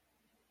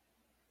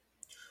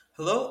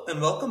Hello and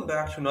welcome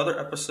back to another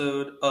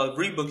episode of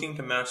Rebooking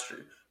to Mastery,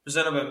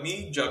 presented by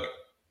me, Jugget.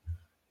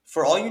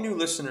 For all you new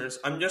listeners,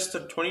 I'm just a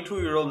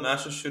 22-year-old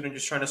master's student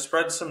just trying to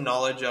spread some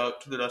knowledge out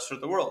to the rest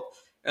of the world.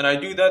 And I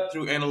do that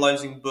through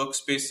analyzing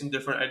books based in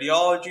different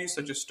ideologies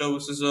such as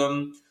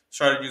Stoicism,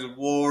 strategies of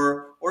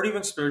war, or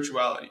even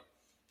spirituality.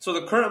 So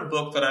the current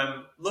book that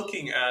I'm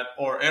looking at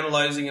or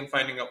analyzing and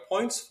finding out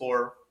points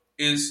for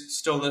is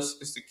Stillness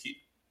is the Key.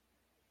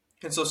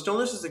 And so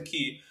Stillness is the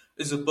Key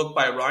is a book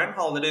by Ryan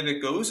Holiday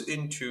that goes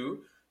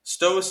into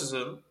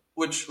Stoicism,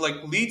 which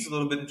leads a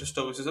little bit into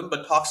Stoicism,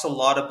 but talks a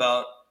lot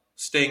about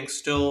staying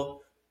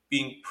still,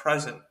 being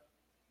present,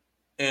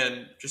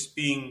 and just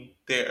being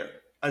there,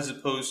 as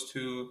opposed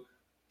to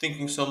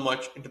thinking so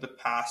much into the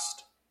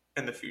past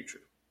and the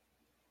future.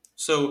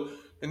 So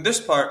in this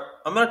part,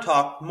 I'm going to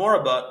talk more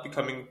about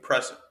becoming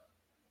present.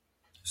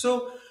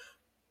 So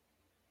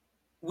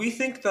we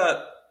think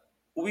that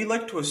we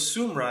like to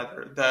assume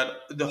rather that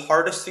the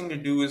hardest thing to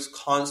do is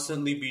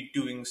constantly be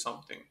doing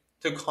something,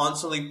 to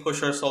constantly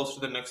push ourselves to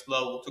the next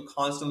level, to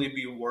constantly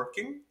be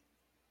working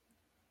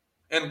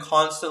and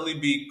constantly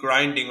be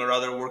grinding or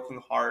rather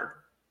working hard.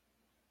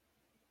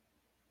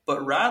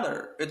 But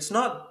rather, it's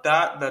not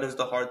that is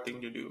the hard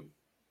thing to do.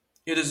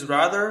 It is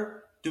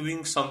rather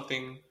doing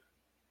something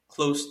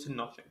close to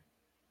nothing.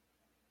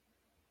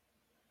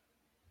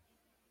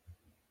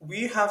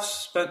 We have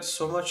spent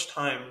so much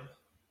time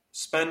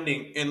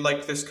spending in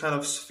this kind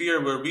of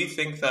sphere where we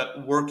think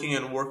that working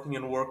and working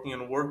and working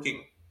and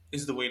working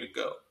is the way to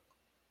go.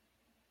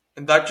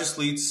 And that just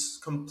leads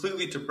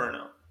completely to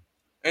burnout.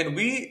 And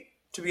we,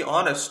 to be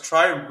honest,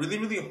 try really,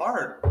 really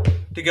hard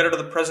to get out of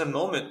the present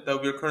moment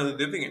that we're currently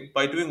living in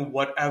by doing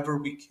whatever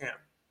we can.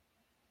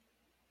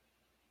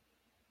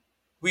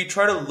 We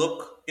try to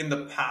look in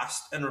the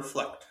past and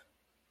reflect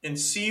and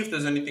see if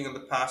there's anything in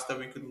the past that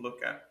we could look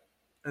at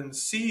and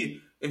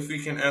see if we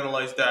can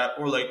analyze that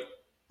or like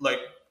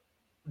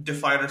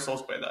define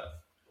ourselves by that.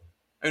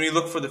 And we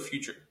look for the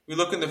future. We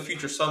look in the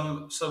future,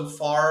 some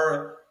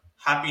far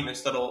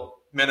happiness that'll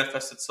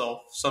manifest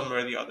itself somewhere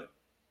or the other.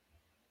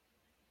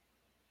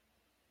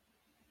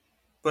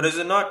 But is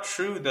it not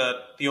true that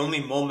the only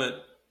moment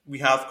we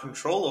have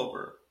control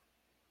over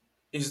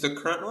is the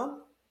current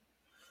one?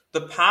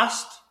 The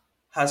past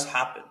has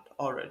happened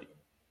already.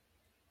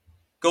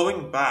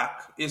 Going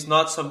back is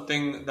not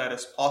something that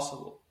is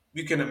possible.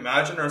 We can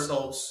imagine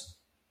ourselves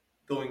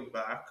going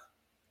back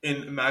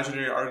in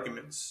imaginary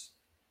arguments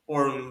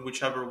or in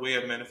whichever way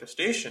of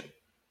manifestation.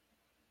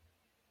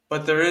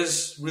 But there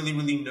is really,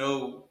 really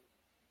no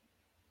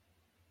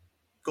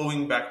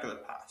going back to the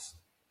past.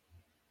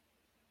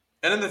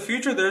 And in the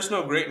future, there is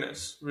no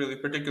greatness, really,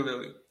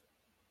 particularly.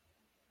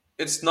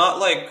 It's not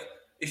like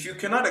if you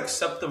cannot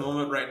accept the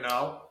moment right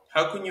now,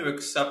 how can you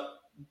accept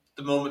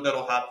the moment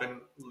that'll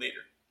happen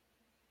later?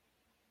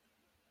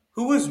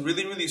 Who is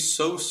really, really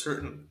so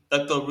certain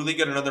that they'll really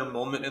get another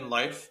moment in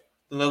life,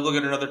 that they'll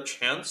get another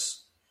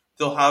chance,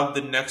 they'll have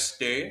the next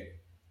day,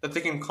 that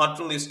they can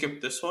confidently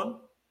skip this one?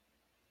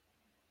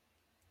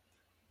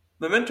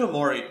 Memento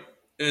Mori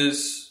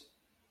is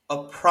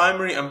a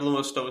primary emblem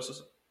of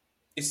Stoicism.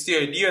 It's the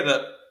idea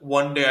that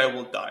one day I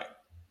will die.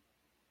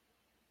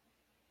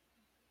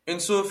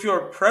 And so if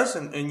you're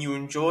present and you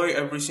enjoy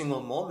every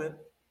single moment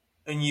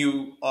and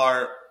you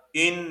are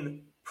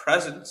in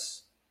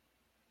presence,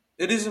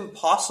 it is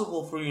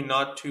impossible for you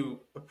not to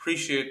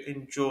appreciate,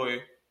 enjoy,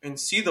 and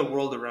see the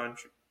world around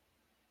you.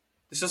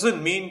 This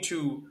doesn't mean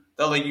to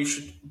that you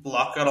should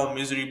block out all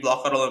misery,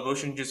 block out all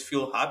emotion, just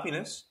feel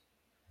happiness.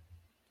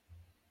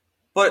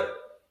 But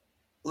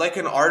like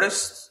an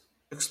artist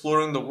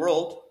exploring the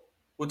world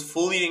with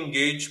fully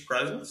engaged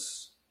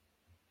presence,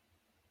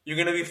 you're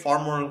going to be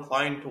far more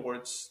inclined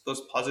towards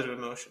those positive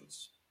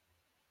emotions.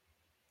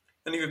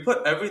 And if you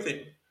put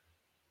everything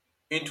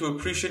into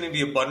appreciating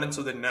the abundance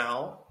of the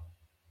now,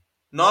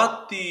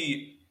 not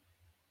the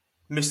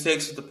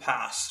mistakes of the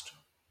past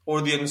or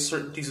the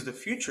uncertainties of the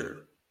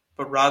future,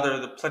 but rather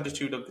the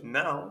plenitude of the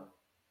now,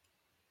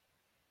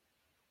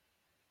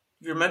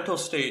 your mental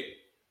state,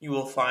 you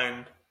will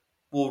find,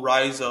 will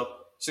rise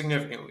up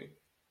significantly.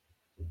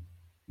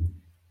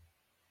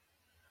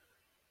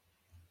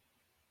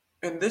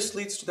 And this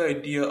leads to the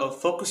idea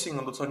of focusing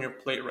on what's on your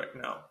plate right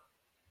now.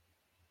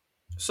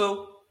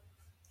 So,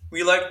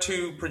 we like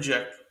to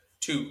project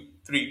 2,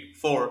 3,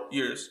 4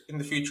 years in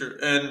the future,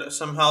 and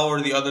somehow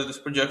or the other, this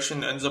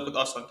projection ends up with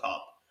us on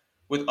top,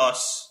 with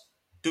us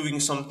doing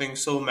something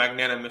so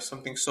magnanimous,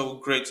 something so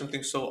great,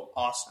 something so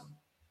awesome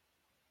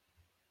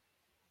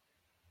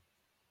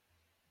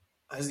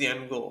as the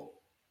end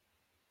goal.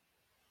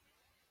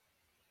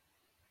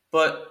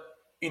 But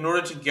in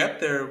order to get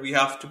there, we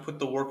have to put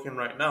the work in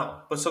right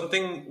now. But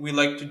something we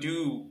like to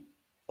do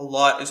a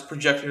lot is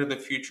project into the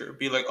future.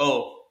 Be like,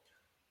 oh,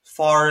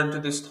 far into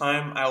this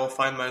time, I will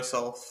find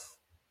myself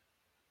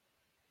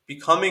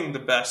becoming the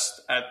best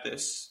at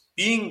this,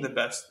 being the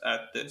best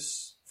at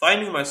this,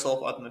 finding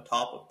myself on the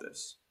top of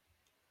this.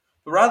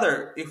 But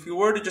rather, if we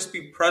were to just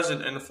be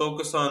present and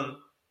focus on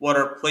what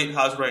our plate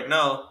has right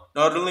now,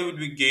 not only would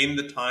we gain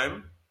the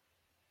time,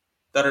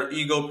 that our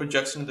ego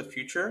projects into the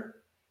future,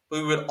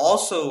 but we would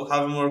also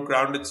have a more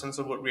grounded sense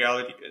of what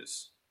reality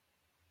is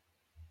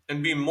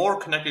and be more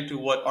connected to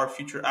what our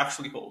future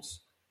actually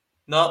holds,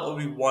 not what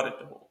we want it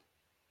to hold.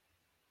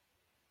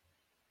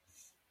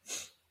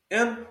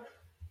 And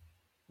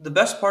the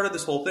best part of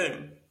this whole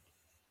thing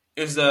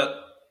is that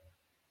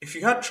if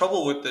you had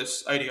trouble with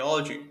this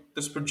ideology,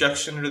 this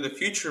projection into the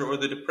future, or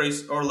the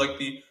depraise, or like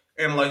the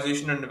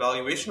analyzation and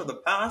evaluation of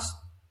the past,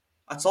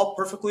 that's all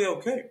perfectly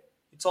okay.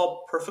 It's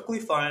all perfectly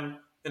fine,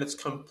 and it's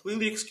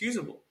completely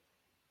excusable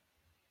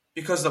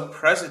because the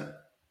present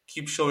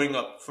keeps showing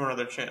up for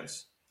another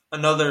chance,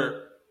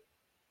 another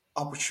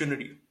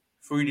opportunity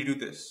for you to do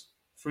this,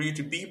 for you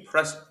to be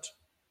present,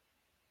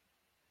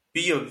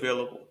 be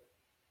available,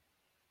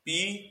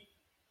 be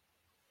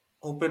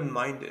open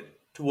minded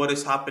to what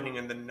is happening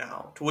in the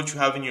now, to what you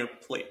have in your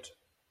plate.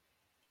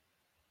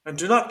 And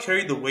do not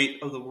carry the weight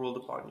of the world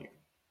upon you.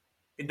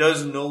 It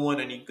does no one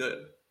any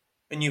good,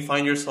 and you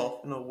find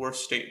yourself in a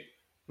worse state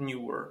than you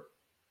were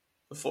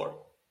before.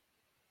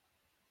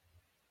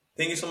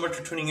 Thank you so much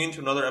for tuning in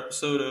to another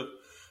episode of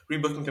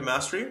Rebooking to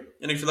Mastery.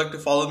 And if you'd like to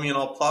follow me on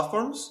all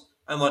platforms,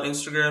 I'm on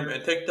Instagram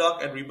and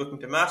TikTok at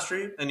Rebooking to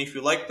Mastery. And if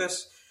you like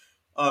this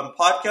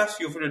podcast,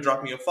 feel free to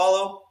drop me a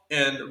follow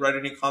and write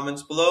any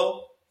comments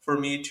below for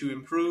me to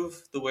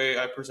improve the way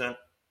I present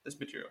this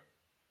material.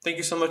 Thank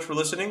you so much for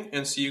listening,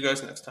 and see you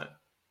guys next time.